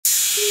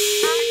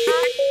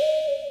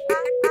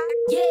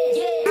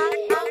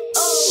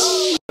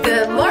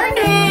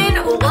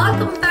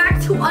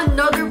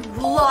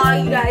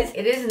guys.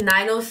 It is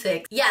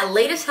 9:06. Yeah,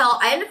 late as hell.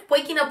 I ended up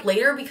waking up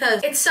later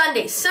because it's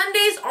Sunday.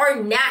 Sundays are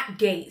nap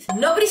days.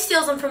 Nobody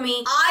steals them from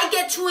me. I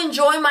get to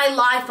enjoy my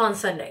life on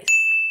Sundays.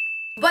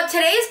 But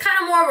today is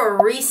kind of more of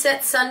a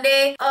reset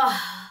Sunday.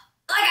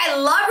 Like, I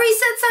love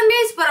reset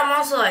Sundays, but I'm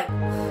also like,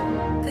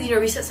 because, you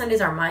know, reset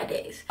Sundays are my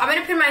days. I'm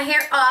gonna pin my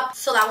hair up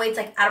so that way it's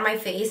like out of my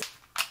face.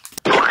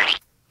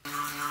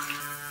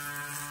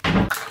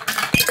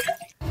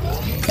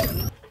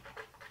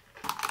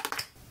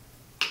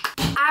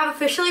 I've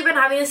officially been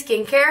having a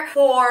skincare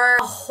for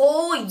a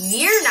whole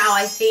year now,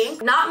 I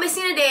think. Not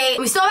missing a day.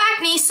 We still have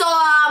acne, so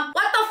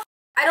what the f?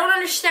 I don't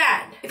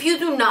understand. If you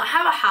do not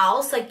have a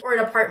house, like, or an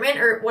apartment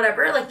or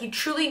whatever, like, you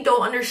truly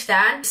don't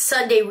understand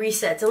Sunday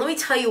resets. And let me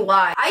tell you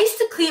why. I used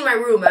to clean my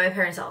room at my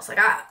parents' house. Like,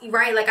 I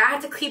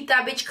had to keep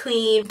that bitch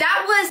clean.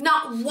 That was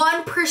not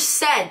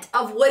 1%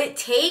 of what it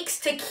takes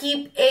to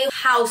keep a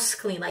house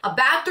clean. Like, a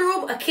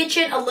bathroom, a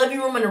kitchen, a living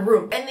room, and a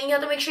room. And then you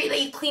have to make sure that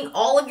you clean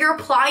all of your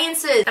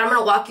appliances. And I'm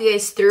gonna walk you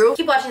guys through.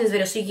 Keep watching this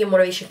video so you get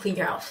motivation to clean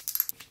your house.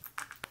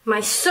 My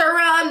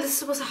serum, this is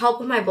supposed to help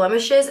with my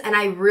blemishes, and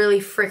I really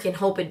freaking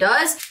hope it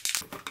does.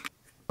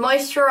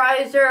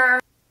 Moisturizer.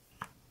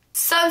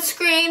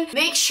 Sunscreen.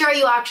 Make sure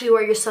you actually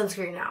wear your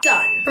sunscreen now.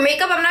 Done. For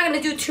makeup, I'm not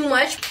gonna do too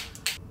much.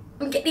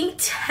 I'm getting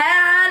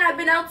tan. I've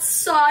been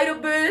outside a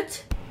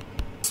bit.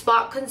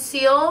 Spot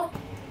conceal.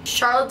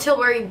 Charlotte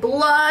Tilbury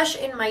blush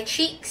in my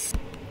cheeks.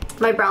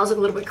 My brows look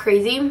a little bit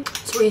crazy,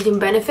 so we're using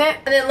Benefit.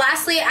 And then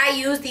lastly, I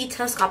use the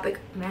telescopic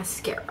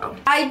mascara.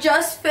 I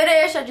just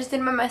finished. I just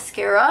did my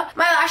mascara.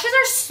 My lashes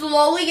are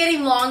slowly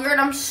getting longer,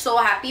 and I'm so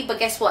happy. But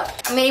guess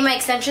what? I'm getting my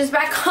extensions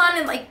back on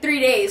in like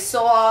 3 days.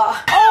 So,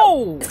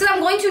 oh! It's because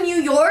I'm going to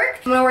New York.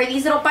 I'm gonna wear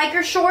these little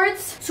biker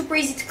shorts. Super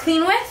easy to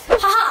clean with.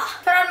 Haha!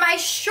 Put on my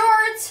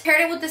shorts.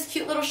 Paired it with this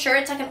cute little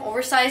shirt. It's like an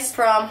oversized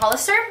from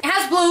Hollister. It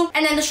has blue,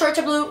 and then the shorts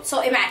are blue,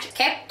 so it matches,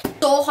 okay?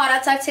 So hot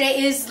outside today.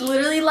 It is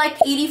literally like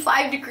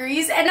 85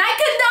 degrees, and I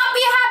could not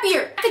be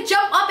happier. I could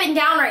jump up and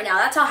down right now.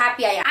 That's how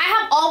happy I am. I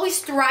have always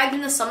thrived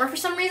in the summer for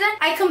some reason.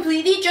 I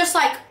completely just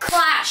like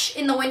clash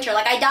in the winter.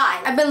 Like I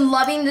die. I've been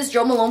loving this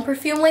Jo Malone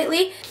perfume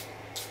lately.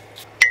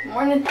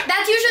 Morning.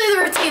 That's usually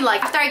the routine.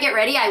 Like after I get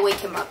ready, I wake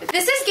him up.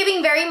 This is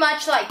giving very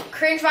much like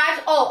cringe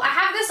vibes. Oh, I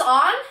have this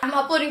on. I'm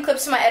uploading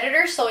clips to my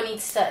editor, so it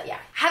needs to, yeah.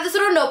 I have this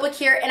little notebook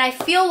here, and I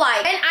feel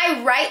like when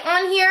I write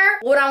on here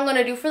what I'm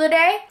gonna do for the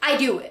day, I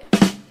do it.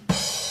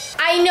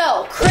 I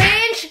know,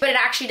 cringe, but it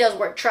actually does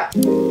work, trust.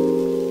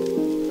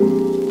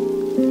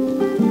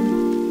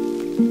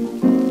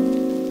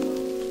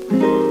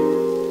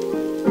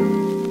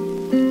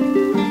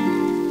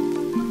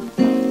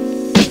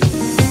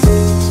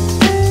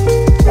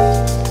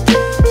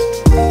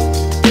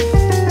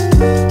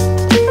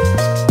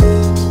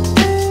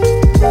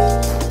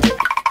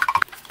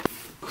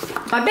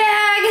 My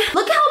bag.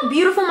 Look at how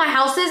beautiful my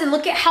house is, and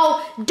look at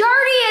how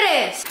dirty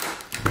it is.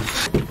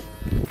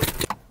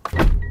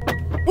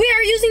 We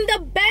are using the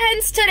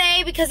Benz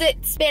today because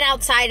it's been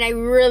outside and I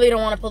really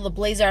don't want to pull the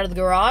Blazer out of the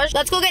garage.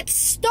 Let's go get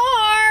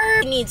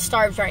starved. I need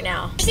starved right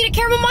now. I just need a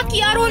caramel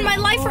macchiato in my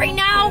life right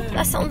now.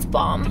 That sounds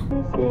bomb.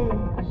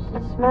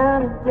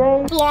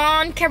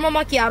 Blonde caramel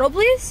macchiato,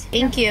 please.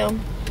 Thank you.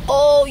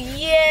 Oh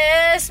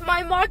yes,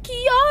 my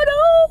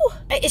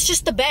macchiato. It's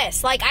just the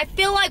best. Like I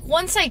feel like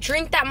once I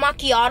drink that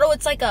macchiato,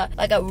 it's like a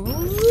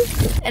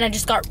and I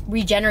just got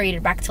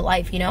regenerated back to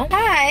life, you know?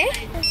 Hi.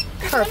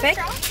 Perfect.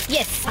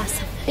 Yes.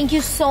 Awesome. Thank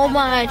you so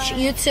much.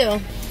 You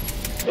too.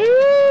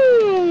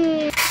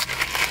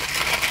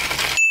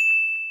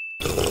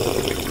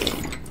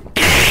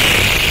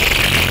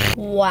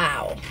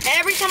 Wow.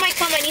 Every time I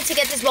come, I need to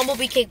get this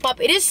bumblebee cake pop.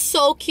 It is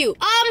so cute.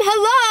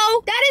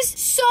 Hello? That is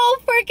so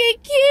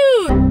freaking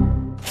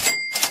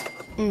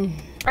cute.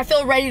 I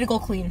feel ready to go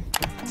clean.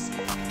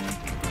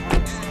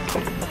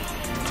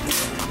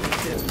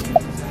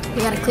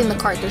 We gotta clean the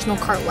cart. There's no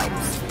cart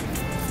wipes.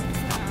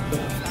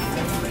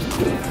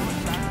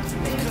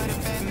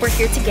 We're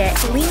here to get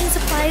cleaning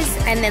supplies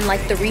and then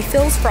like the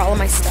refills for all of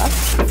my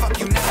stuff.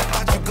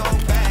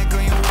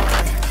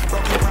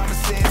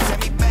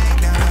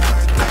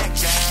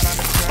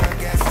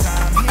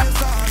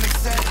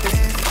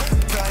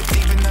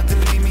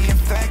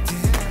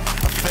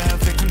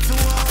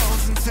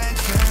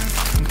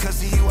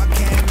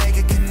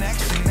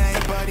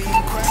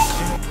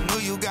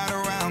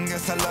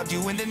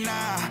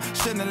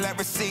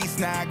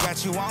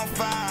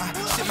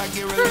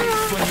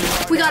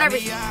 We got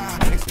everything.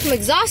 I'm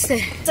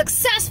exhausted.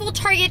 Successful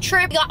Target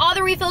trip. We got all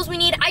the refills we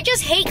need. I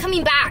just hate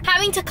coming back.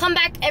 Having to come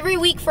back every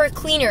week for a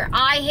cleaner.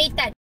 I hate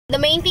that. The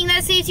main thing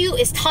that saves you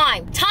is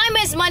time. Time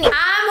is money. I'm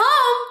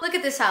home. Look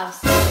at this house.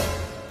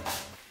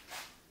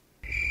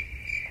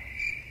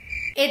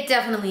 It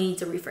definitely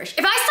needs a refresh.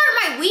 If I start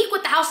my week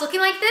with the house looking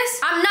like this,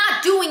 I'm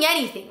not doing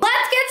anything.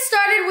 Let's get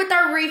started with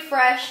our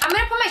refresh. I'm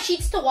gonna put my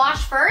sheets to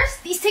wash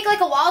first. These take like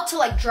a while to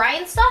like dry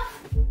and stuff.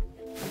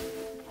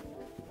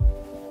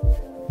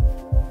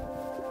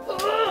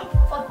 Ugh,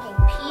 fucking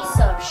piece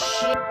of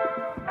shit.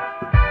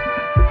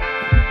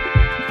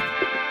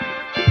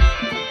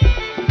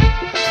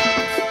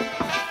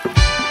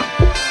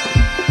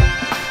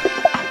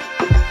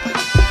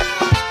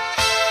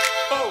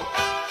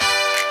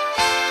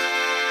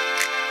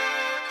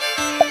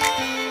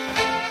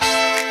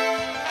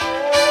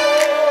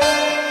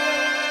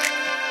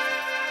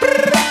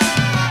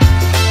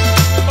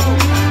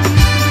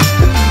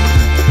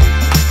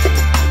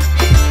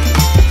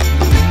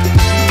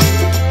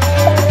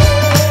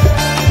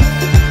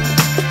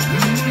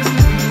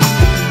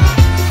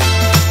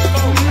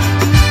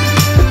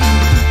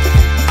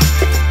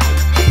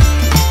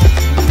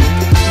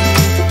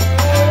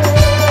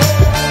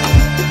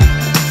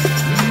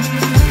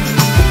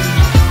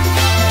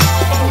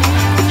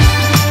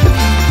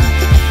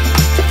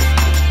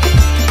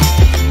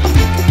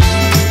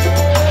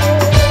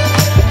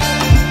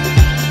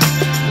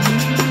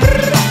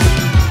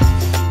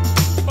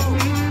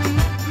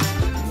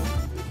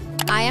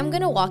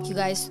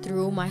 guys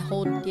through my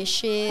whole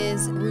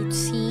dishes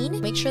routine.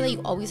 Make sure that you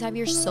always have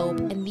your soap,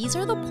 and these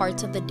are the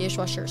parts of the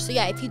dishwasher. So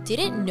yeah, if you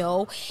didn't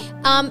know,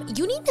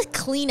 you need to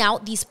clean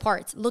out these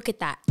parts. Look at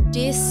that,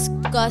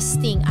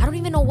 disgusting. I don't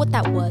even know what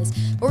that was,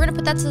 but we're gonna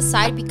put that to the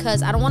side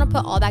because I don't want to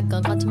put all that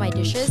gunk onto my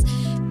dishes.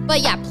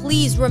 But yeah,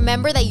 please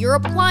remember that your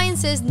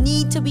appliances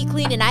need to be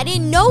clean, and I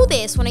didn't know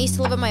this when I used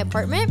to live in my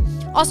apartment.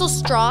 Also,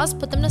 straws,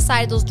 put them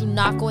aside. Those do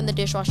not go in the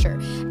dishwasher.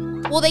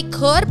 Well, they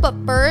could, but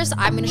first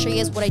I'm gonna show you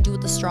guys what I do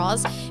with the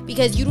straws,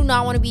 because you do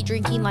not want to be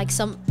drinking like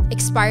some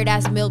expired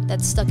ass milk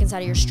that's stuck inside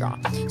of your straw.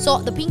 So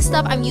the pink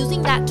stuff, I'm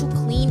using that to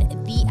clean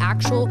the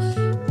actual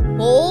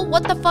bowl.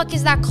 What the fuck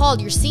is that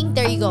called? Your sink.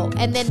 There you go.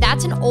 And then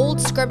that's an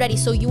old scrub daddy,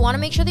 so you want to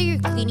make sure that you're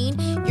cleaning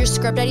your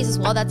scrub daddies as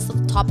well. That's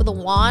the top of the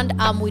wand.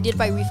 We did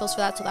buy refills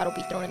for that, so that'll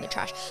be thrown in the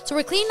trash. So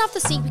we're cleaning off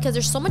the sink because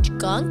there's so much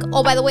gunk.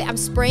 Oh, by the way, I'm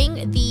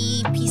spraying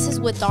the pieces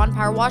with Dawn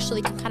Power Wash so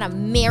they can kind of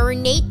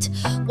marinate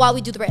while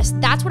we do the rest.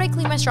 That's what I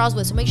clean my straws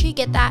with, so make sure you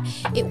get that.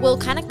 It will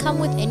kind of come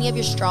with any of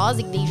your straws.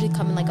 Like, they usually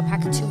come in like a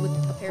pack of 2 with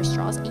a pair of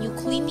straws, and you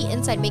clean the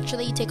inside. Make sure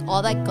that you take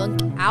all that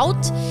gunk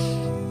out.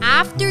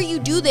 After you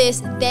do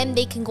this, then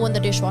they can go in the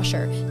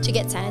dishwasher to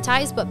get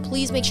sanitized, but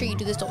please make sure you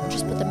do this. Don't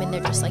just put them in there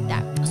just like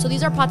that. So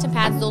these are pots and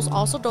pans. Those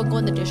also don't go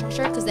in the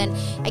dishwasher, because then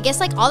I guess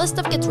like all this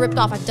stuff gets ripped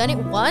off. I've done it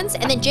once,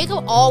 and then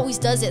Jacob always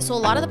does it, so a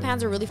lot of the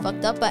pans are really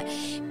fucked up. But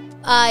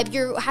if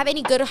you have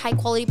any good high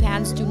quality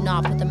pans, do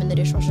not put them in the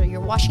dishwasher.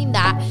 You're washing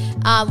that.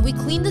 We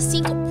clean the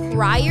sink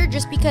prior,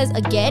 just because,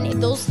 again,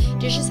 if those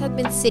dishes have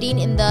been sitting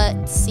in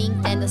the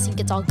sink, then the sink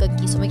gets all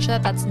gunky. So make sure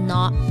that that's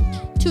not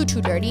too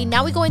dirty.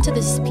 Now we go into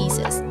these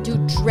pieces.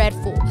 Dude,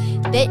 dreadful.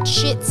 That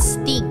shit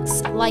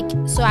stinks. Like,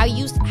 so I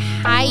used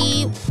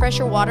high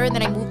pressure water, and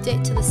then I moved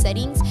it to the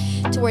settings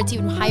to where it's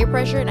even higher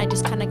pressure, and I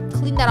just kind of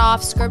cleaned that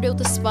off, scrubbed it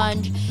with a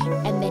sponge,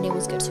 and then it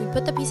was good. So we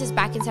put the pieces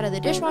back inside of the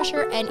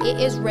dishwasher, and it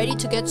is ready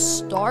to get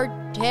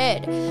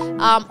started.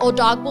 Oh,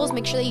 dog bowls,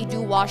 make sure that you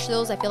do wash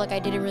those. I feel like I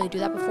didn't really do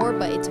that before,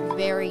 but it's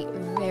very,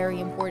 very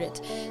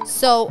important.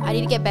 So I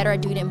need to get better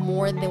at doing it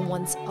more than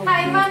once a week.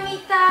 Hi,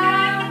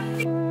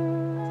 mamita.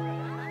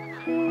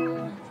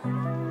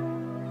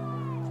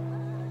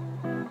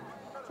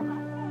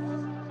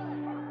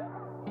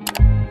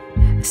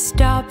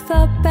 Stop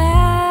the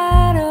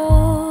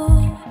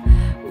battle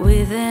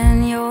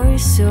within your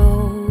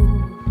soul.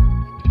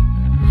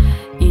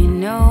 You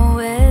know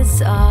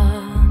it's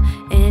all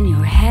in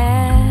your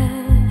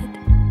head.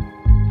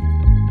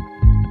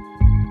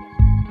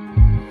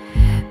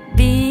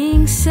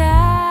 Being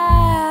sad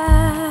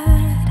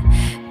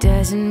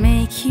doesn't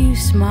make you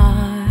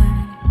smart.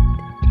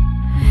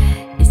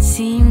 It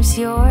seems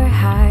your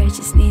heart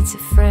just needs a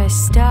fresh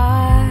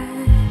start.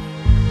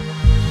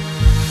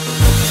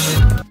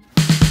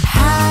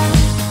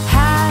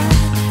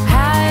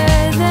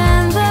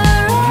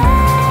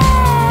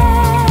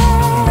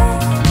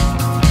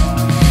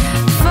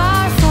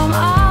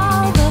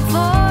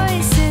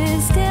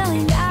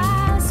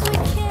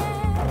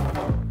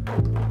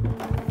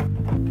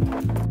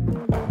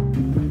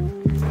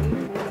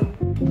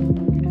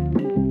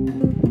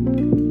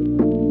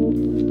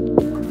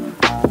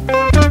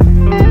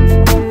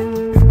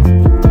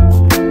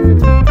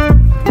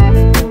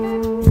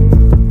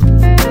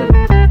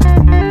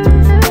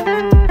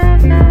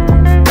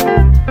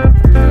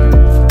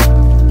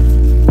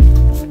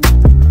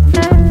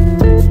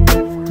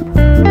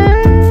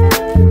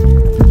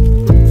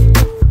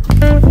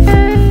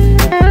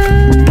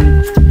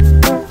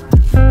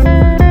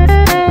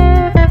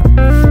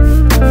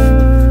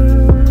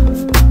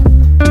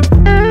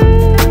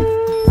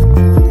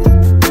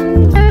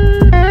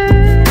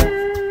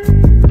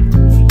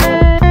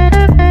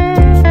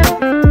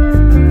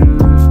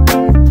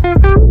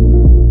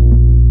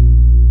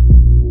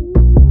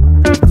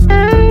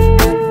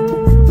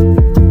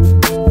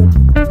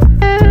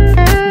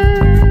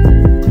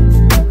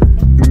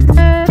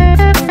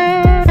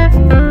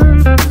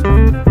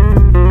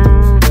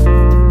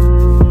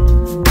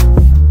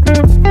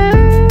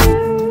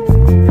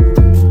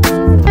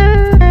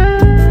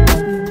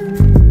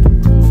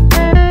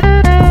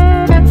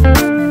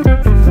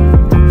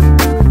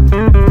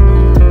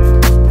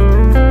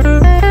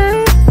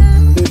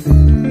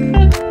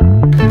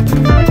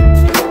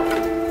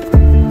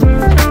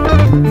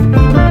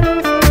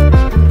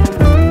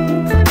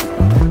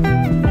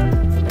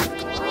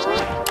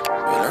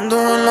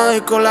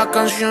 La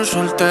canción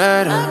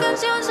soltera.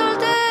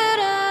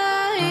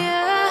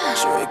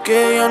 Se ve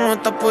que ella no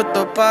está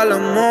puesta para el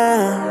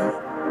amor.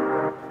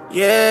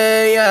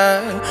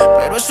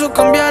 Pero eso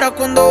cambiará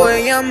cuando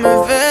ella me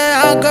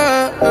vea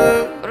acá.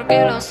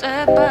 Porque lo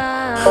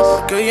sepas.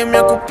 Porque ella me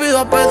ha cupido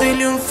a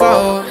pedirle un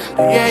favor.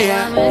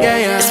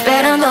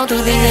 Esperando tu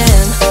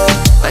DM,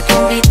 pa' que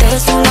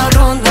invites una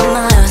ronda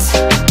más,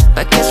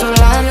 pa' que sus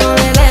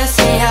labios le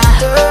besen ya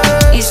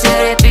y se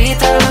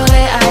repita lo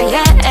de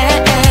ayer.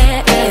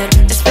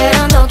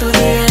 Esperando tu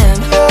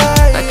DM,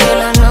 pa' que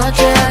la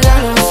noche haga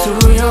lo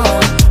suyo,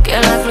 que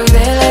la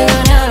fluidez le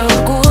gane al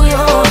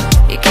orgullo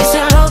y que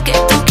sea lo que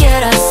tú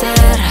quieras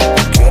hacer.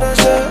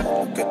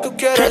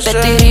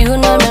 Repetiría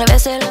una mil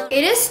veces.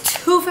 It is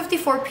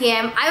 2:54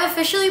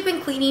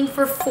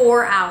 for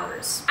 4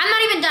 hours. I'm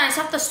not even done, I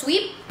still have to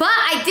sweep, but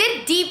I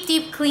did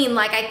deep clean.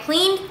 Like I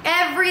cleaned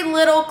every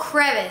little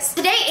crevice.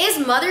 Today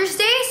is Mother's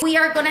Day. So we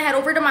are gonna head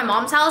over to my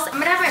mom's house. I'm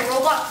gonna have my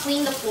robot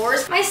clean the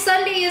floors. My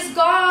Sunday is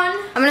gone.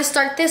 I'm gonna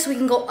start this so we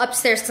can go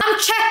upstairs. I'm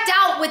checked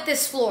out with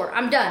this floor.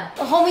 I'm done.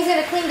 The homie's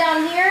gonna clean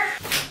down here.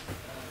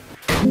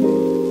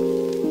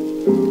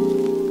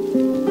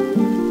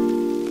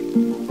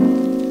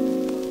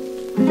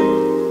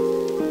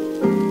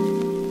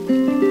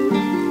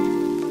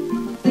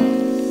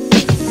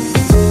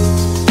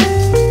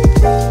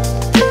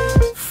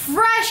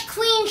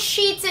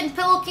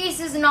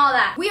 Pillowcases and all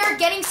that. We are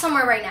getting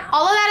somewhere right now.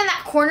 All of that in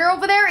that corner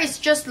over there is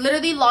just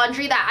literally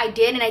laundry that I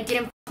did and I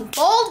didn't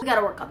fold. We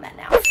gotta work on that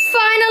now.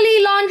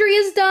 Finally, laundry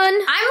is done.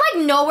 I'm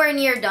like nowhere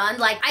near done.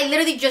 Like I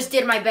literally just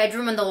did my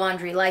bedroom and the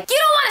laundry. Like you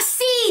don't want to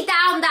see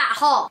down that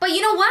hall. But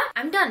you know what?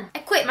 I'm done. I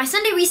quit. My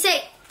Sunday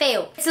reset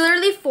failed. It's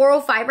literally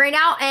 4:05 right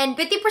now and 50%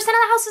 of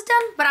the house is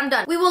done, but I'm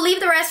done. We will leave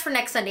the rest for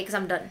next Sunday because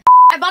I'm done.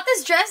 I bought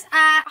this dress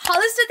at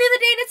Hollister the other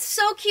day and it's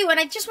so cute and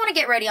I just want to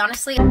get ready,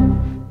 honestly.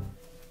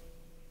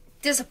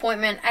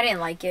 Disappointment. I didn't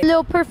like it.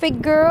 Little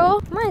perfect girl.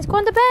 Come on, let's go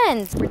on the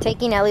Benz. We're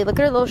taking Ellie. Look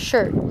at her little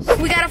shirt.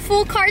 We got a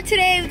full car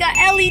today. We got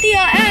Ellie, Tia,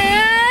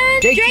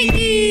 and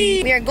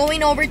Jakey. We are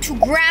going over to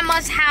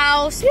Grandma's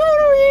house.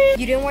 Deodorant.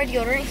 You didn't wear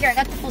deodorant? Here, I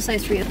got the full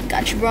size for you.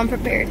 Got you, bro. I'm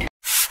prepared.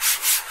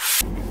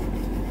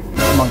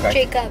 Come on, guys.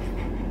 Jacob,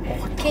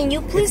 can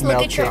you please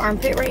look at your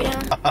armpit right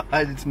now?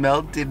 It's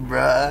melted,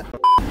 bruh.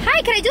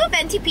 Hi, can I do a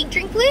venti pink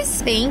drink,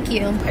 please? Thank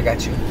you. I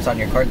got you. It's on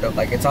your card, though.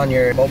 Like, it's on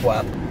your mobile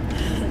app.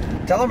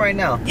 Tell him right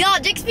now. Yo,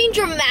 Jake's being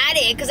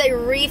dramatic because I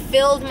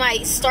refilled my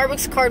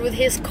Starbucks card with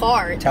his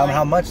card. Tell him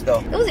how much though.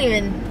 It wasn't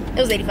even, it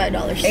was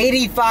 $85.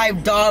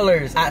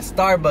 $85 at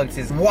Starbucks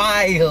is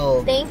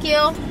wild. Thank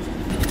you.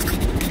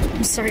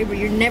 I'm sorry, but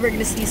you're never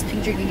gonna see this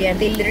pink drink again.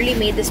 They literally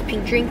made this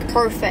pink drink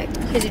perfect.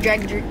 Here's your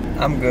dragon drink.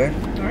 I'm good.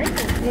 Alright,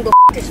 I'm gonna go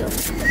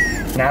yourself.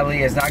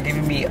 Nathaly is not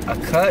giving me a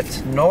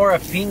cut nor a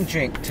pink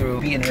drink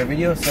to be in her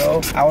video,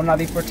 so I will not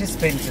be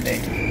participating today.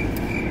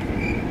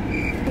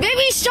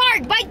 Baby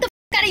shark, bite the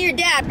out of your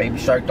dad. Baby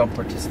shark, don't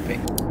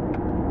participate.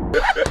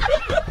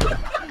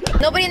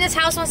 Nobody in this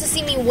house wants to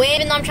see me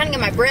win, even though I'm trying to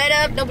get my bread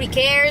up. Nobody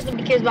cares.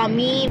 Nobody cares about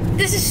me.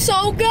 This is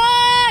so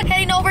good.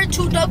 Heading over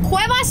to the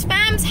Cuevas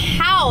fam's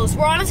house.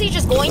 We're honestly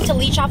just going to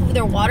leech off of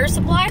their water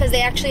supply because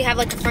they actually have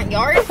like a front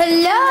yard.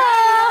 Hello.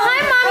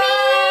 Hi,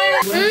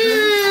 mommy.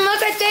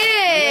 Look at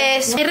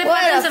this. What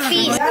a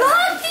feast. Look,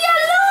 Tia,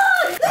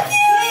 look. Look at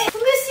it.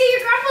 Let me see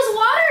your grandpa's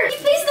water. He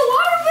pays the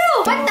water bill.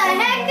 What the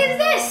heck is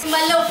this?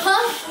 My little pump.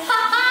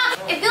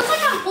 It feels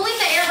like I'm pulling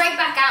the air right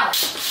back out.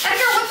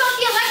 Edgar, what's on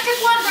the electric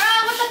one, bro?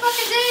 What the fuck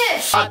is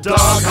this? Hot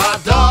dog,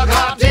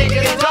 hot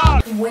diggity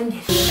dog. When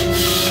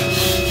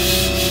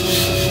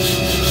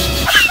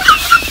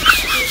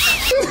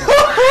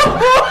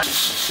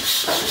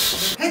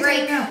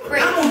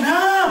break.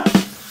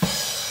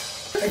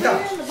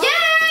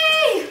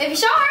 Yay! Baby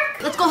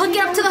shark! Let's go hook it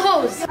up to the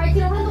hose. Alright,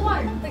 Tito, run the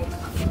water.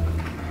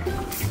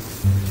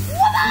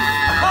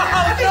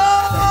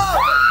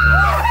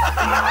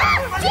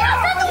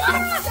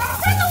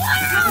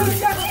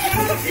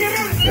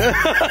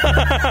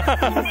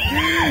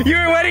 You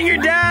were wetting your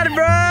dad,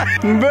 bruh. I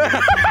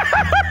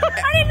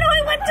didn't know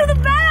he went to the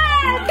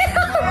bag.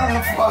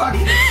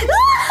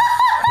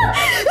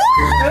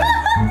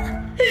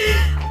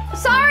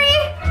 Sorry.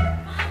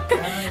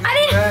 I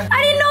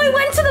didn't know he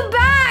went to the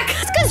back.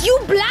 It's because you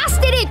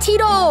blasted it,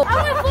 Tito. I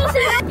went full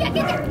speed.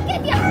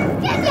 Get ya.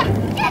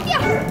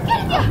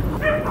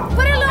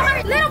 Put it a little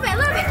bit. There.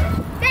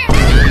 There.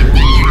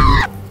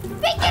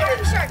 Big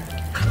baby shark.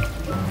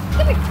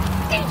 Come here.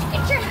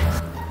 Get your.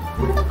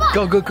 What the fuck?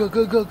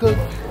 Go.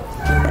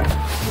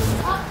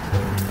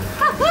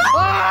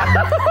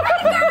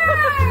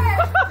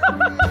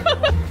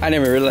 I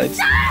never realized.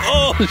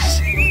 Oh,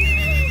 shit.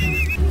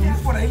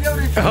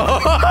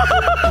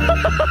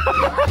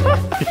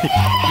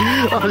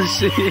 Oh,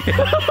 shit.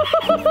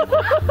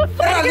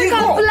 You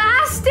got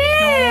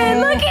blasted.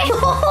 Look at.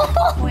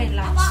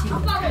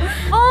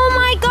 Oh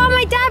my god,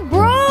 my dad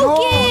broke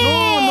it.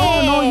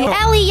 No.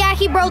 Ellie, yeah,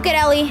 he broke it,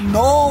 Ellie.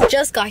 No.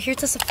 Just got here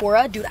to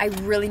Sephora. Dude, I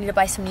really need to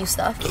buy some new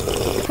stuff.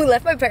 We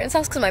left my parents'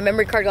 house because my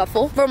memory card got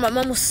full. Bro, my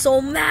mom was so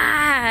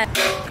mad.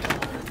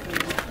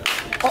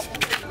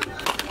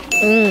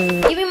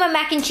 Give me my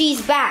mac and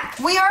cheese back.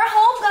 We are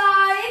home,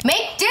 guys.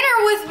 Make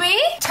dinner with me.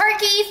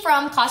 Turkey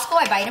from Costco.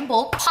 I buy it in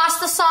bulk.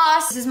 Pasta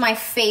sauce. This is my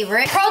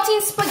favorite.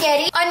 Protein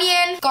spaghetti.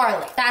 Onion.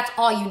 Garlic. That's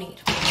all you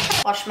need.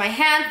 Wash my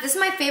hands. This is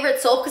my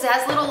favorite soap because it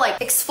has little like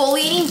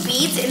exfoliating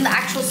beads in the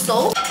actual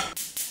soap.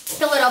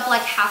 Fill it up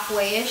like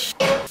halfway-ish.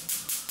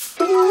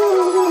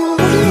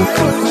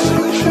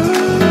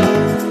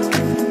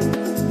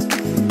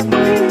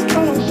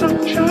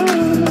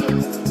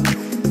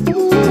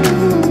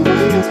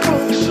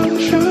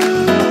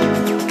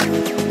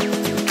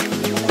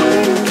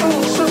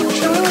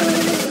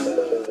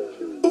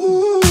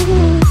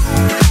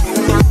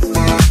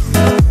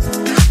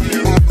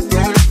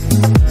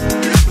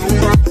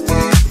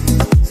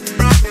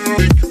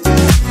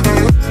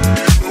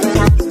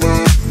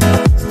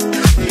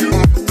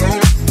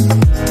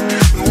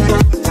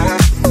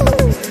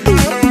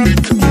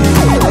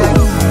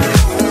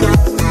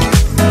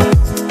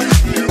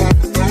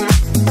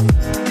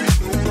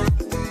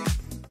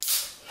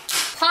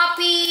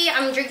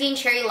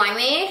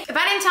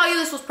 I didn't tell you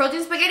this was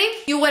protein spaghetti,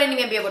 you wouldn't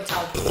even be able to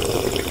tell.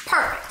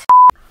 Perfect.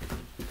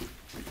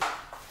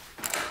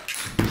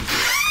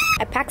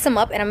 I packed some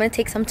up and I'm gonna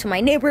take some to my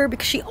neighbor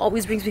because she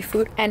always brings me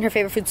food and her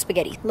favorite food is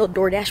spaghetti. Little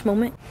DoorDash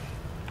moment.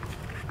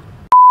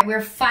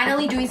 We're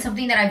finally doing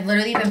something that I've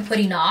literally been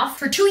putting off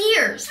for 2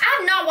 years. I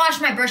have not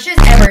washed my brushes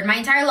ever in my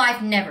entire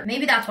life, never.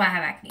 Maybe that's why I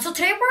have acne. So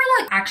today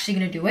we're like actually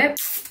gonna do it.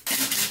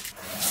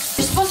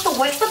 You're supposed to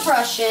wipe the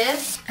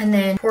brushes and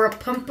then pour a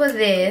pump of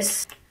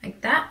this like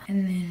that,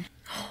 and then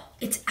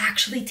it's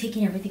actually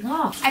taking everything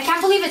off. I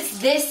can't believe it's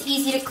this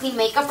easy to clean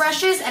makeup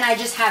brushes and I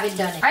just haven't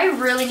done it. I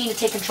really need to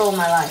take control of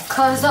my life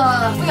because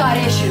we got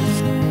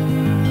issues.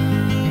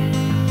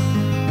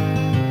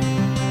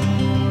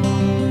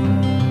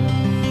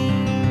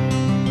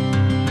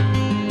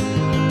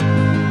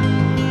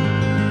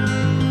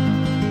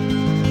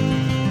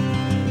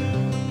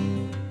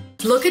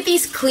 Look at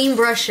these clean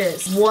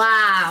brushes.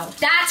 Wow,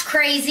 that's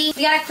crazy.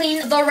 We gotta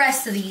clean the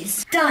rest of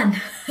these. Done.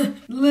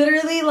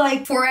 Literally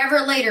like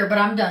forever later, but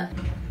I'm done.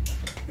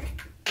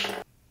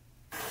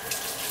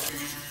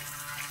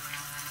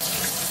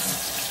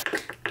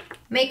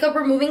 Makeup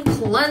removing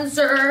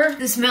cleanser.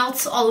 This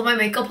melts all of my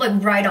makeup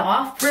like right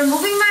off.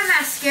 Removing my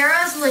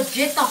mascara is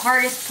legit the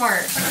hardest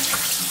part.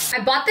 I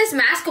bought this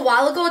mask a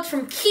while ago. It's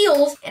from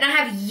Kiehl's and I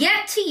have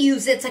yet to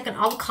use it. It's like an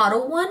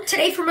avocado one.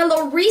 Today for my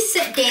little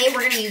reset day,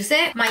 we're gonna use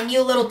it. My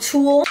new little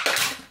tool.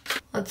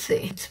 Let's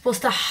see. It's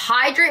supposed to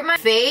hydrate my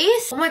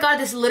face. Oh my god,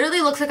 this literally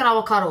looks like an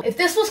avocado. If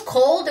this was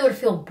cold, it would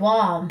feel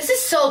bomb. This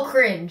is so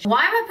cringe.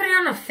 Why am I putting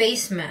on a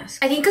face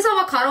mask? I think because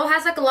avocado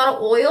has like a lot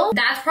of oil.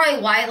 That's probably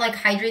why it like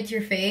hydrates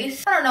your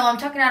face. I don't know. I'm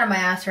talking out of my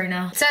ass right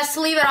now. It says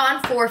to leave it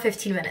on for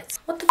 15 minutes.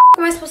 What the f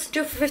am I supposed to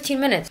do for 15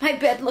 minutes? My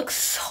bed looks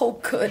so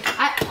good.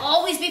 I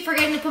always be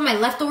forgetting to put my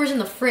leftovers in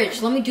the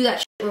fridge. Let me do that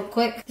shit real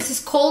quick. This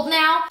is cold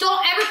now.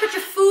 Don't ever put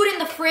your food in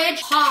the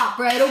fridge hot,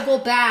 bro. It'll go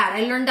bad.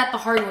 I learned that the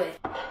hard way.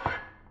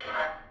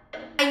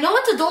 I know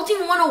it's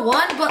adulting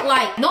 101, but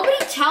like, nobody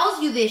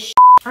tells you this shit.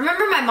 I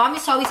remember my mom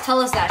used to always tell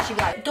us that. She'd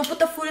be like, don't put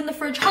the food in the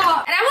fridge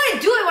hot. And I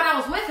wouldn't do it when I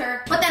was with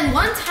her. But then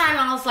one time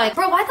I was like,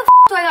 bro, why the f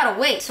do I gotta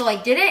wait? So I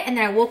did it and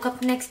then I woke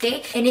up the next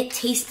day and it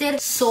tasted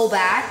so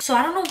bad. So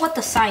I don't know what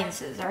the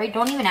science is, all right?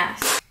 Don't even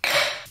ask.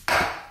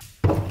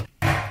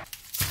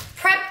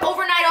 Prep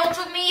overnight oats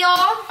with me,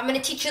 y'all. I'm gonna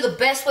teach you the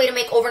best way to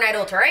make overnight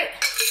oats, all right?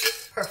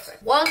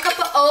 Perfect. 1 cup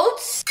of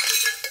oats.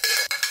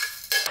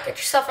 Get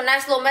yourself a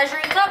nice little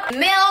measuring cup.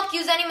 Milk,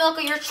 use any milk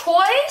of your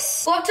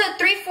choice. Go up to the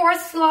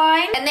 3/4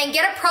 line and then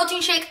get a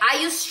protein shake. I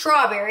use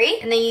strawberry.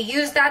 And then you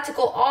use that to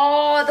go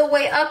all the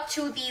way up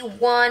to the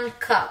 1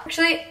 cup.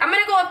 Actually, I'm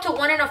gonna go up to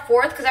 1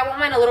 1/4 because I want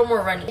mine a little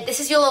more runny.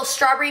 This is your little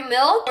strawberry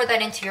milk. Pour that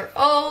into your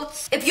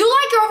oats. If you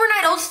like your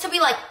overnight oats to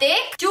be like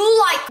thick, do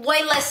like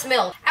way less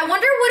milk. I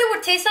wonder what it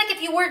would taste like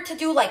if you were to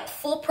do like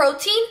full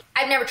protein.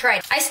 I've never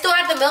tried. I still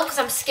add the milk because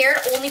I'm scared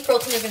only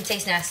protein is gonna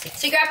taste nasty.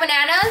 So you grab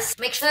bananas,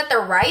 make sure that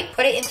they're ripe,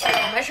 put it into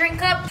your measuring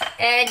cup,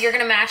 and you're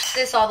gonna mash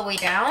this all the way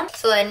down.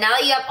 So then now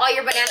that you have all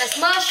your bananas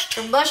mushed,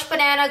 your mushed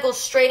banana goes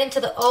straight into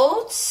the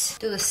oats.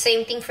 Do the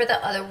same thing for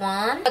the other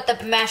one. Put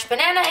the mashed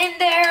banana in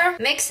there,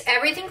 mix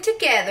everything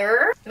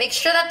together. Make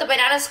sure that the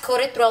banana is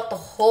coated throughout the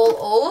whole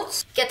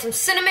oats. Get some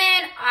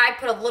cinnamon, I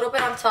put a little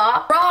bit on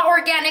top. Raw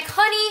organic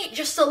honey,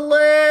 just a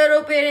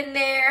little bit in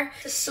there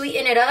to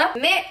sweeten it up.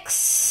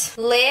 Mix,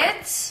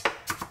 lids.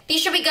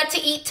 These should be good to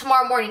eat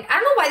tomorrow morning. I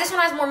don't know why this one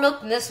has more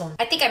milk than this one.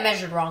 I think I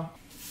measured wrong.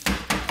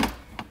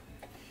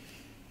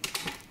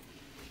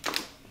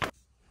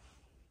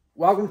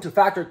 Welcome to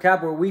Factor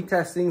Cap, where we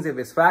test things if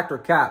it's fact or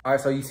cap. All right,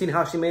 so you seen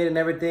how she made it and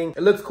everything.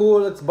 It looks cool,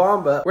 it looks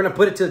bomb, but we're gonna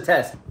put it to the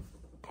test.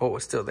 Oh,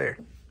 it's still there.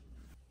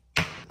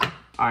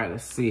 All right,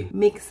 let's see.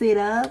 Mix it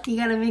up. You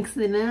gotta mix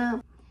it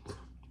up.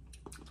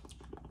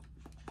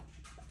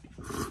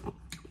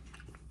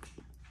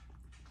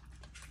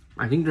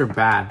 I think they're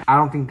bad. I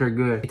don't think they're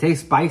good. It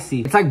tastes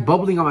spicy. It's like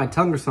bubbling on my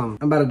tongue or something.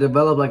 I'm about to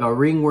develop like a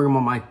ringworm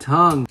on my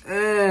tongue.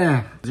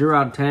 0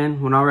 out of 10,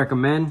 would not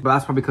recommend, but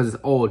that's probably because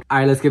it's old. All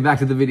right, let's get back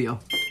to the video.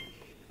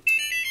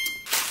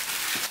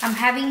 I'm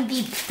having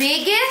the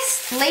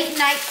biggest late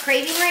night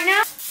craving right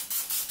now.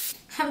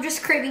 I'm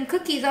just craving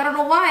cookies. I don't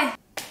know why.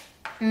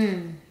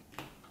 I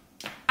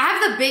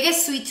have the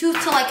biggest sweet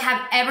tooth to like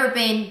have ever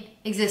been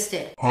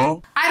existed. Huh?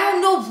 I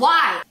don't know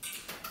why.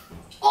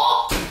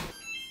 Oh!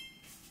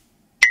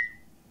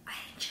 I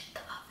didn't check the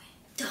oven.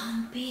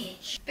 Dumb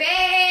bitch.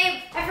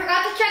 Babe, I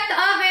forgot to check the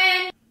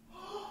oven.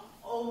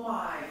 Oh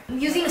my. I'm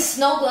using a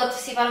snow glove to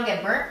see if I don't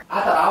get burnt. I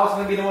thought I was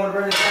gonna be the one to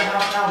burn this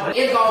house down, but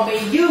it's gonna be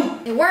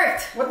you. It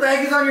worked. What the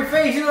heck is on your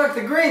face? You look like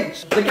the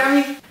Grinch. Look at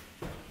me.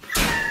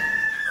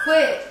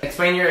 Quit.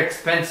 Explain your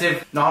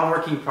expensive,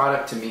 non-working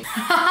product to me.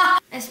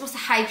 It's supposed to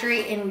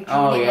hydrate and rejuvenate.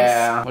 Oh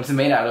yeah. What's it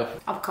made out of?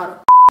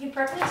 Avocado. You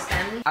perfectly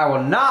Stanley. I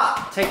will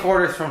not take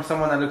orders from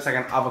someone that looks like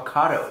an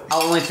avocado.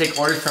 I'll only take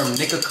orders from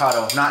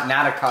Nicocado, not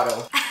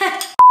Natacado.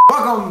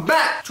 Welcome welcome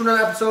back to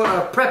another episode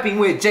of Prepping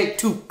with Jake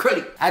Too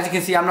Curly. As you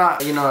can see, I'm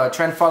not, a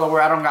trend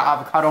follower. I don't got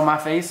avocado on my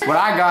face. What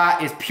I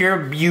got is pure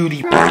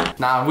beauty.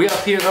 Now, we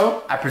up here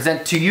though, I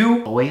present to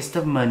you a waste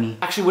of money.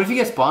 Actually, what if you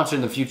get sponsored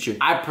in the future?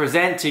 I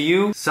present to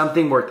you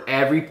something worth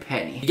every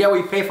penny. You get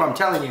what you pay for, I'm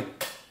telling you.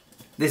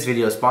 This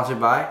video is sponsored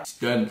by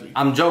Stanley.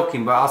 I'm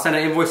joking, but I'll send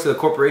an invoice to the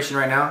corporation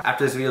right now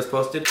after this video is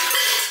posted.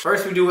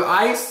 First we do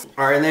ice.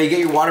 All right, and then you get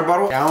your water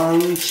bottle.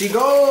 Down she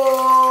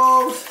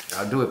goes.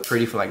 I'll do it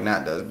pretty for like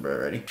Nat does, bro.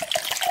 Ready?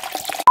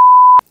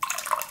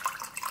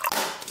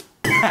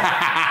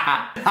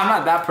 I'm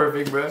not that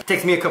perfect, bro.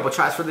 Takes me a couple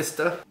tries for this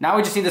stuff. Now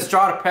we just need the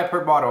straw to prep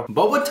her bottle.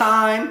 Boba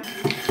time.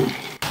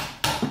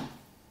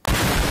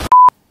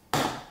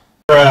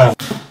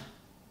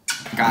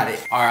 Got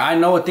it. All right, I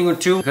know a thing or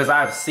two because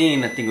I've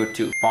seen a thing or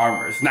two.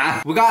 Farmers.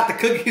 Nah, we got the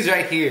cookies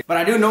right here. But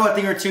I do know a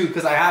thing or two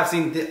because I have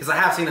seen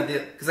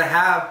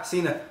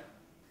a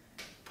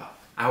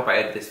I hope I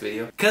edit this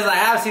video. Because I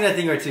have seen a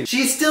thing or two.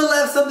 She still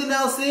left something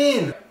else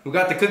in. We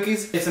got the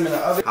cookies. Get some in the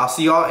oven. I'll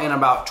see y'all in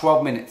about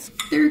 12 minutes.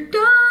 They're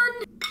done.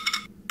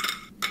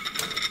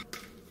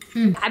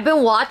 I've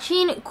been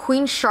watching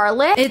Queen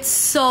Charlotte. It's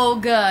so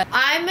good.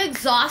 I'm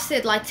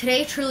exhausted. Like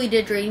today truly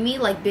did drain me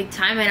like big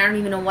time, and I don't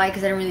even know why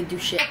because I didn't really do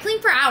shit. I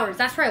cleaned for hours.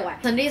 That's right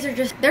why. Sundays are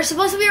just, they're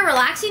supposed to be a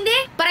relaxing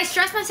day, but I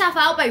stress myself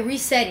out by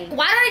resetting.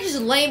 Why don't I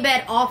just lay in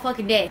bed all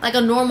fucking day like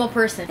a normal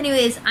person?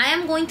 Anyways, I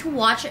am going to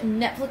watch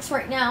Netflix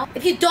right now.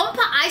 If you don't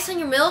put ice on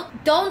your milk,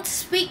 don't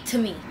speak to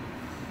me.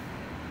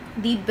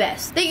 The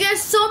best. Thank you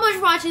guys so much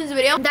for watching this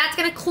video. That's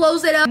gonna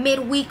close it up.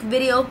 Midweek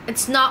video.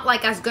 It's not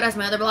like as good as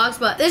my other vlogs,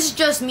 but this is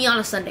just me on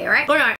a Sunday, right? But alright.